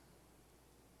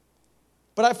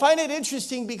 But I find it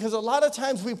interesting because a lot of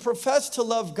times we profess to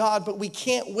love God, but we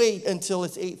can't wait until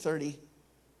it's 8:30.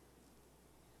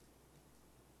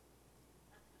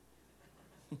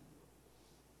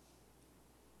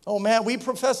 Oh man, we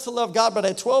profess to love God, but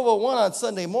at 12:01 on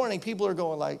Sunday morning, people are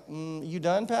going like, you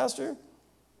done, Pastor?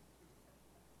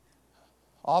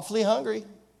 Awfully hungry.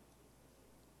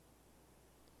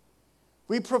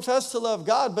 We profess to love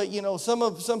God, but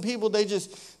some people they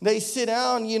sit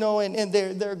down, and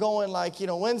they're going like,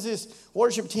 when's this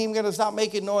worship team gonna stop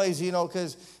making noise,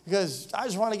 because I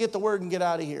just want to get the word and get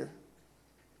out of here.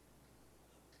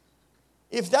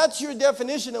 If that's your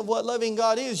definition of what loving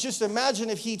God is, just imagine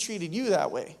if he treated you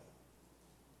that way.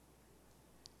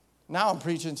 Now I'm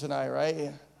preaching tonight, right?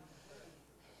 Yeah.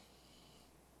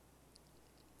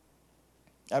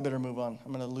 I better move on.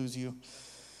 I'm going to lose you.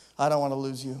 I don't want to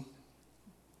lose you.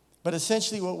 But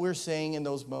essentially what we're saying in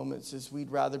those moments is we'd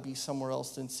rather be somewhere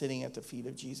else than sitting at the feet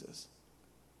of Jesus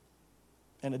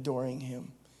and adoring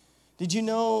him. Did you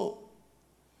know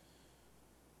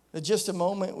that just a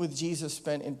moment with Jesus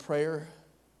spent in prayer,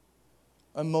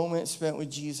 a moment spent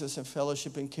with Jesus in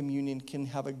fellowship and communion, can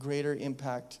have a greater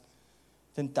impact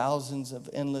than thousands of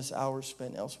endless hours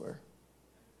spent elsewhere?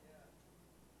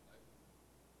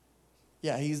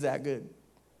 Yeah, he's that good.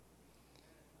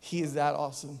 He is that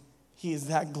awesome. He is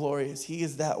that glorious. He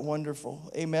is that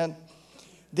wonderful. Amen.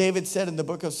 David said in the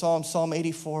book of Psalms, Psalm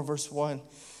 84, verse 1,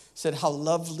 said, how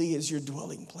lovely is your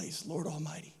dwelling place, Lord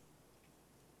Almighty.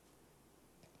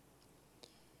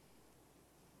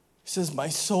 He says, my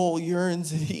soul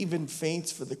yearns and even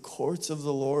faints for the courts of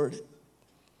the Lord.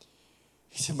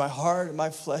 He said, my heart and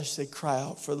my flesh, they cry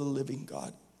out for the living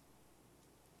God.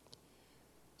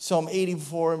 Psalm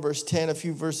 84 and verse 10, a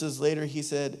few verses later, he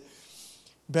said,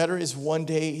 better is one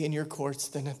day in your courts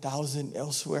than 1,000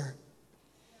 elsewhere.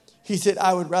 He said,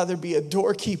 I would rather be a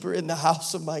doorkeeper in the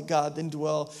house of my God than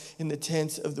dwell in the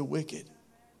tents of the wicked.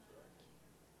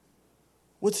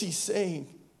 What's he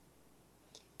saying?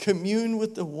 Commune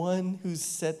with the one who's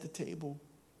set the table.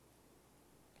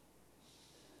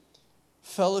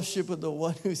 Fellowship with the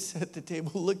one who set the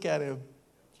table. Look at him.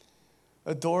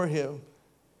 Adore him.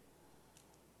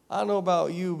 I don't know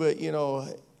about you, but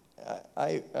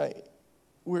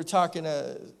we were talking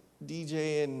to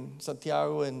DJ and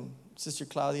Santiago and Sister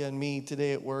Claudia and me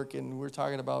today at work, and we're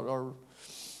talking about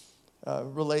our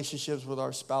relationships with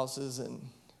our spouses, and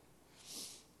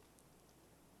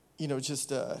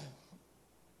just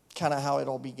kind of how it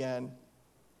all began.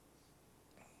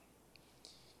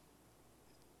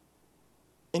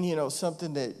 And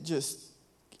something that just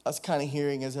I was kind of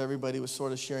hearing as everybody was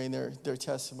sort of sharing their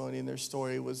testimony and their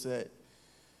story was that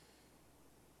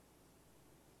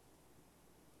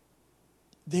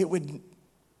they would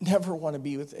never want to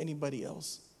be with anybody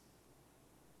else.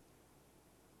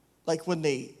 like when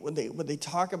they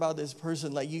talk about this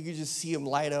person, like you could just see them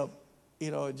light up,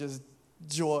 just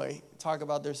joy. Talk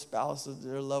about their spouse,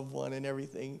 their loved one, and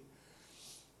everything.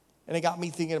 And it got me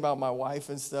thinking about my wife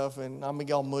and stuff, and I'm gonna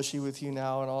get all mushy with you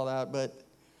now and all that, but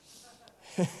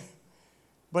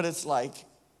but it's like,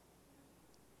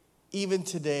 even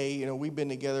today, we've been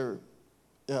together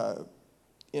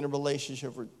in a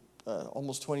relationship for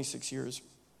almost 26 years.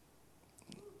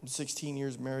 I'm 16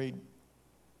 years married.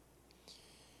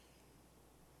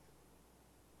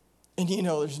 And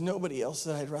there's nobody else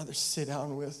that I'd rather sit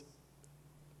down with.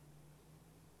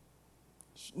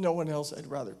 There's no one else I'd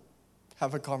rather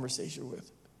have a conversation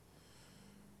with.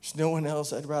 There's no one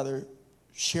else I'd rather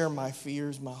share my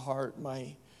fears, my heart,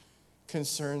 my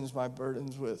concerns, my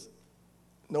burdens with.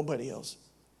 Nobody else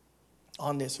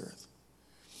on this earth.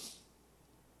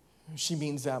 She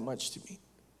means that much to me.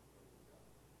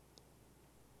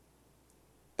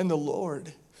 And the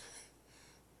Lord,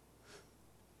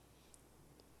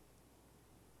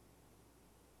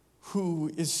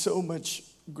 who is so much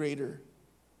greater,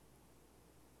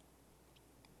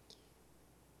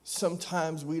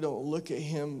 sometimes we don't look at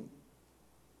him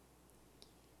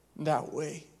that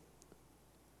way.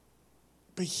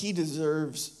 But he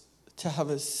deserves to have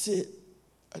us sit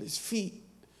at his feet,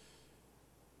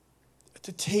 at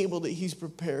the table that he's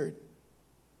prepared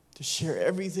to share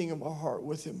everything of our heart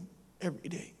with him every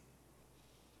day.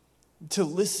 To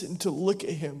listen, to look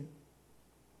at him,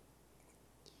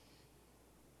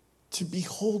 to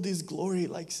behold his glory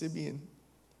like Simeon.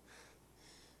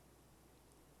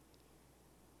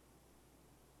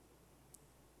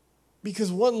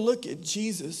 Because one look at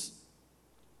Jesus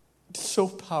is so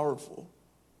powerful.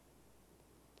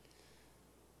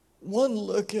 One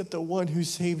look at the one who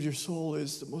saved your soul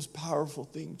is the most powerful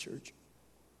thing, church.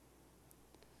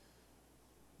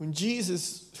 When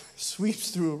Jesus sweeps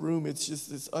through a room, it's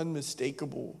just this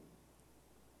unmistakable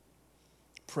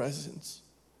presence.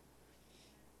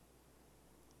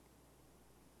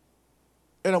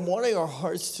 And I'm wanting our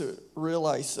hearts to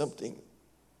realize something.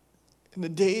 In the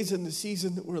days and the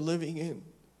season that we're living in,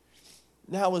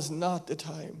 now is not the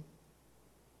time.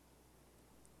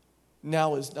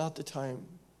 Now is not the time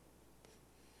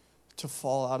to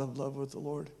fall out of love with the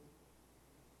Lord.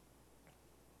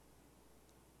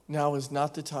 Now is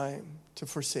not the time to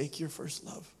forsake your first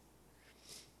love.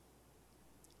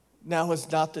 Now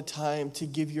is not the time to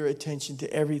give your attention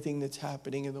to everything that's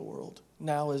happening in the world.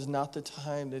 Now is not the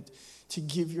time to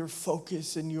give your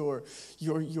focus and your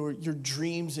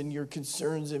dreams and your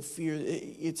concerns and fears.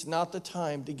 It's not the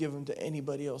time to give them to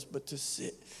anybody else, but to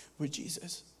sit with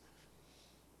Jesus.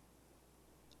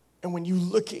 And when you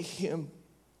look at him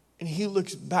and he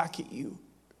looks back at you,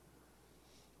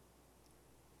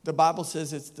 the Bible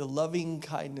says it's the loving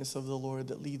kindness of the Lord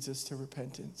that leads us to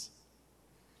repentance.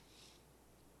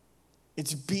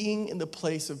 It's being in the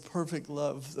place of perfect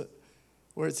love,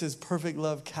 where it says perfect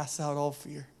love casts out all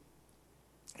fear.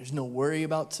 There's no worry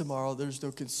about tomorrow. There's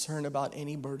no concern about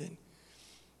any burden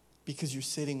because you're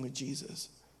sitting with Jesus.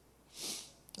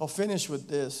 I'll finish with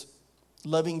this.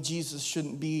 Loving Jesus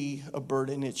shouldn't be a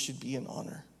burden. It should be an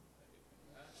honor.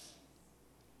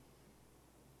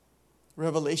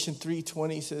 Revelation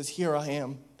 3:20 says, "Here I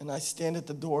am, and I stand at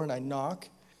the door and I knock." It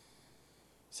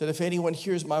said, "If anyone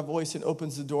hears my voice and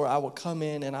opens the door, I will come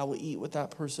in and I will eat with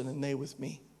that person and they with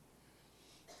me."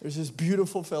 There's this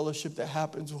beautiful fellowship that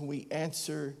happens when we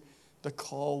answer the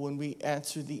call, when we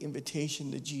answer the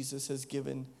invitation that Jesus has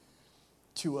given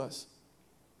to us.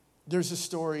 There's a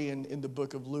story in the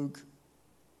book of Luke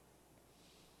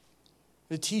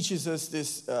that teaches us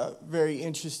this very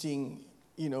interesting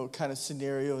kind of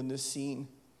scenario in this scene.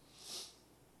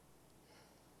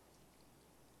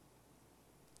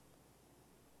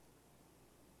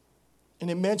 And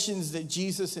it mentions that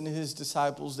Jesus and his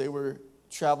disciples, they were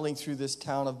traveling through this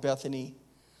town of Bethany.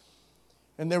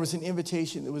 And there was an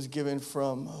invitation that was given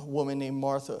from a woman named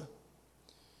Martha.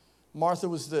 Martha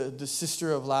was the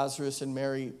sister of Lazarus and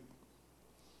Mary.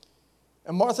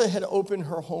 And Martha had opened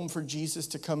her home for Jesus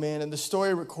to come in. And the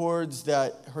story records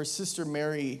that her sister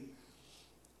Mary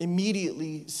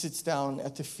immediately sits down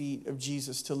at the feet of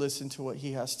Jesus to listen to what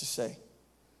he has to say.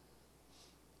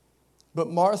 But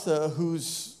Martha,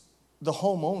 who's the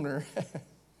homeowner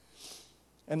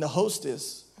and the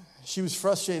hostess, she was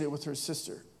frustrated with her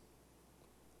sister.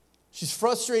 She's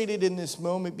frustrated in this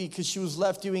moment because she was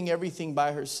left doing everything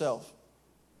by herself.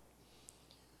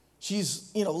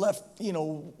 She's, left,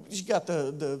 she got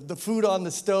the food on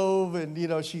the stove,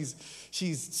 and, she's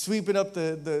sweeping up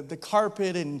the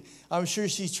carpet, and I'm sure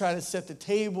she's trying to set the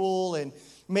table and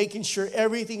making sure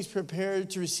everything's prepared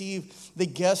to receive the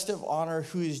guest of honor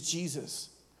who is Jesus.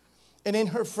 And in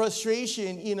her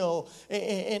frustration,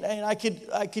 and I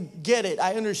could get it.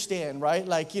 I understand, right?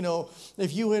 Like,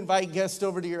 if you invite guests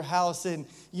over to your house and,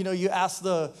 you ask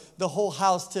the whole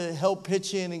house to help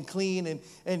pitch in and clean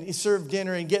and serve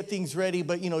dinner and get things ready,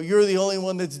 but, you're the only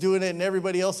one that's doing it and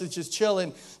everybody else is just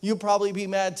chilling, you'll probably be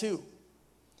mad too.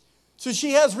 So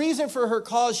she has reason for her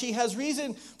cause. She has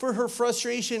reason for her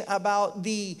frustration about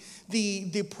the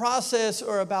process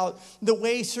or about the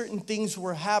way certain things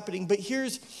were happening. But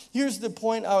here's the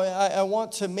point I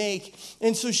want to make.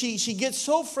 And so she gets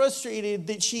so frustrated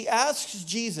that she asks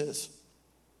Jesus,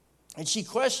 and she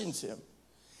questions him,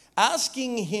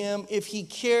 asking him if he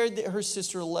cared that her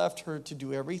sister left her to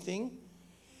do everything.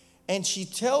 And she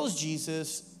tells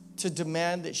Jesus to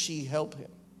demand that she help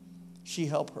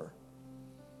her.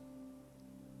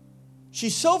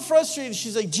 She's so frustrated.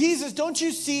 She's like, Jesus, don't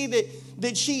you see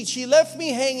that she left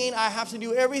me hanging? I have to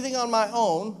do everything on my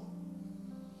own.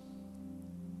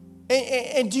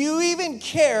 And do you even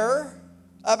care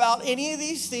about any of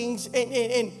these things?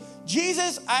 And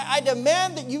Jesus, I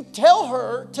demand that you tell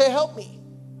her to help me.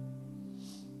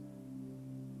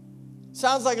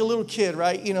 Sounds like a little kid,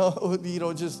 right?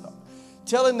 Just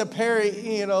telling the parent,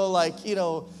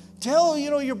 tell,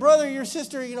 your brother, your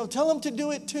sister, tell them to do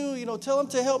it too. Tell them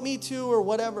to help me too or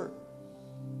whatever.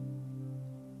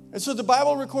 And so the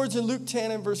Bible records in Luke 10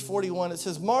 and verse 41, it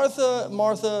says, Martha,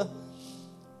 Martha,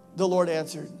 the Lord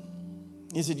answered.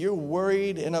 He said, you're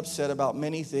worried and upset about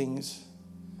many things,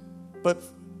 but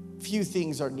few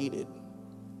things are needed,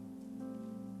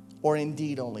 or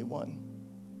indeed only one.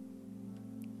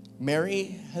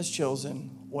 Mary has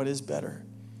chosen what is better,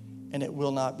 and it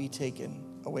will not be taken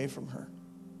away from her.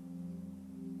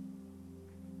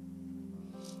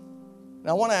 And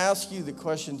I want to ask you the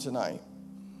question tonight.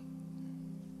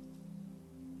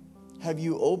 Have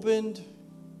you opened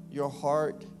your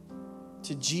heart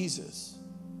to Jesus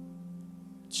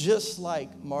just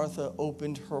like Martha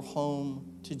opened her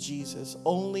home to Jesus,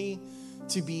 only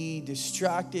to be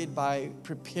distracted by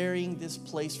preparing this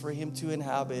place for him to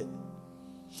inhabit?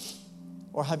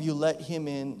 Or have you let him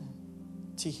in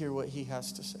to hear what he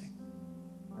has to say?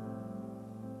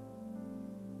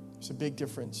 There's a big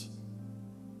difference.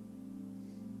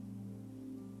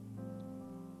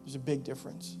 There's a big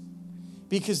difference.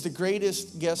 Because the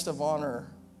greatest guest of honor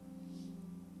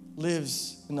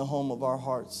lives in the home of our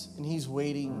hearts. And he's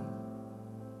waiting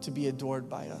to be adored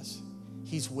by us.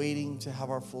 He's waiting to have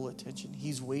our full attention.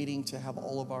 He's waiting to have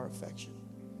all of our affection.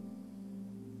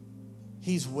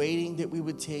 He's waiting that we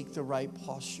would take the right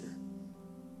posture,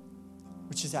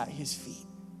 which is at his feet.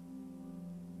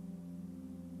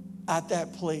 At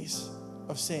that place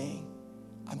of saying,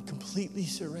 I'm completely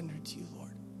surrendered to you,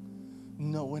 Lord.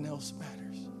 No one else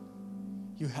matters.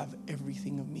 You have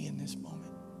everything of me in this moment.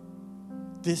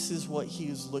 This is what he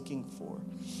is looking for.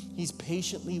 He's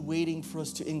patiently waiting for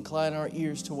us to incline our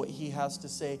ears to what he has to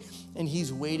say. And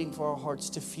he's waiting for our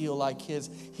hearts to feel like his.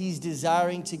 He's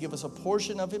desiring to give us a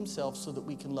portion of himself so that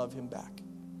we can love him back.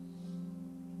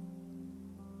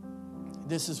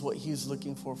 This is what he's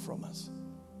looking for from us.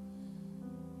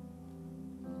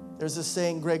 There's a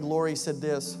saying, Greg Laurie said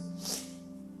this.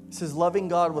 It says, loving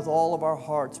God with all of our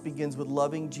hearts begins with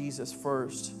loving Jesus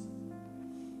first.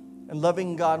 And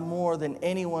loving God more than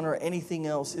anyone or anything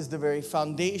else is the very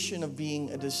foundation of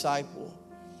being a disciple.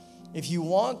 If you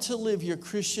want to live your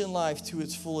Christian life to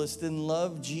its fullest, then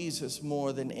love Jesus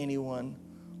more than anyone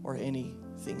or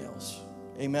anything else.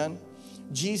 Amen?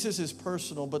 Jesus is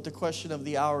personal, but the question of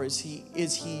the hour is he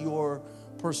your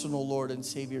personal Lord and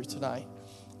Savior tonight?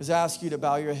 As I ask you to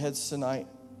bow your heads tonight,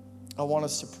 I want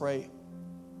us to pray.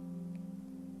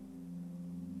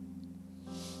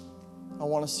 I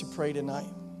want us to pray tonight.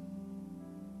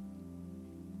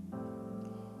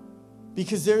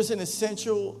 Because there's an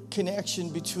essential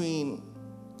connection between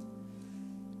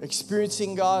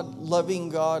experiencing God, loving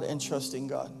God, and trusting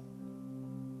God.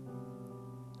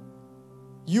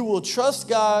 You will trust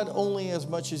God only as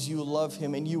much as you love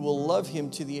him, and you will love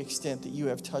him to the extent that you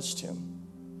have touched him,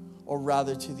 or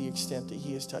rather to the extent that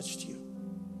he has touched you.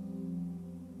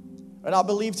 And I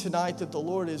believe tonight that the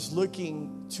Lord is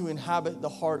looking to inhabit the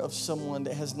heart of someone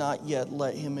that has not yet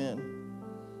let him in.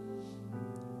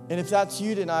 And if that's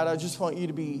you tonight, I just want you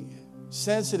to be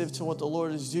sensitive to what the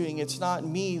Lord is doing. It's not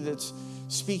me that's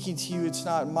speaking to you. It's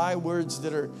not my words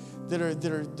that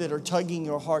are tugging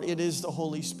your heart. It is the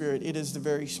Holy Spirit. It is the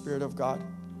very Spirit of God.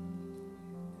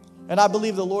 And I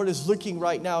believe the Lord is looking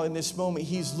right now in this moment.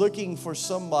 He's looking for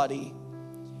somebody.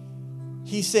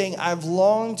 He's saying, I've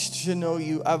longed to know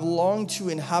you. I've longed to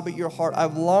inhabit your heart.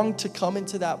 I've longed to come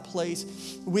into that place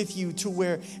with you, to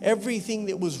where everything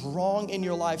that was wrong in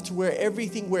your life, to where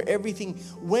everything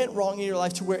went wrong in your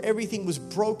life, to where everything was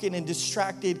broken and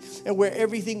distracted, and where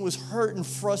everything was hurt and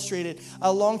frustrated. I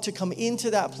long to come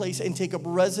into that place and take up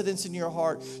residence in your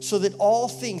heart, so that all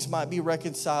things might be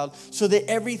reconciled, so that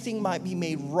everything might be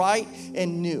made right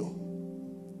and new.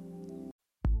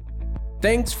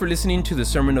 Thanks for listening to the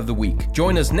Sermon of the Week.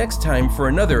 Join us next time for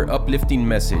another uplifting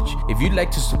message. If you'd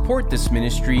like to support this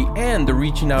ministry and the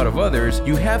reaching out of others,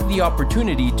 you have the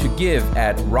opportunity to give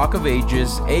at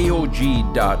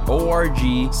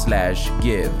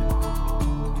rockofagesaog.org/give.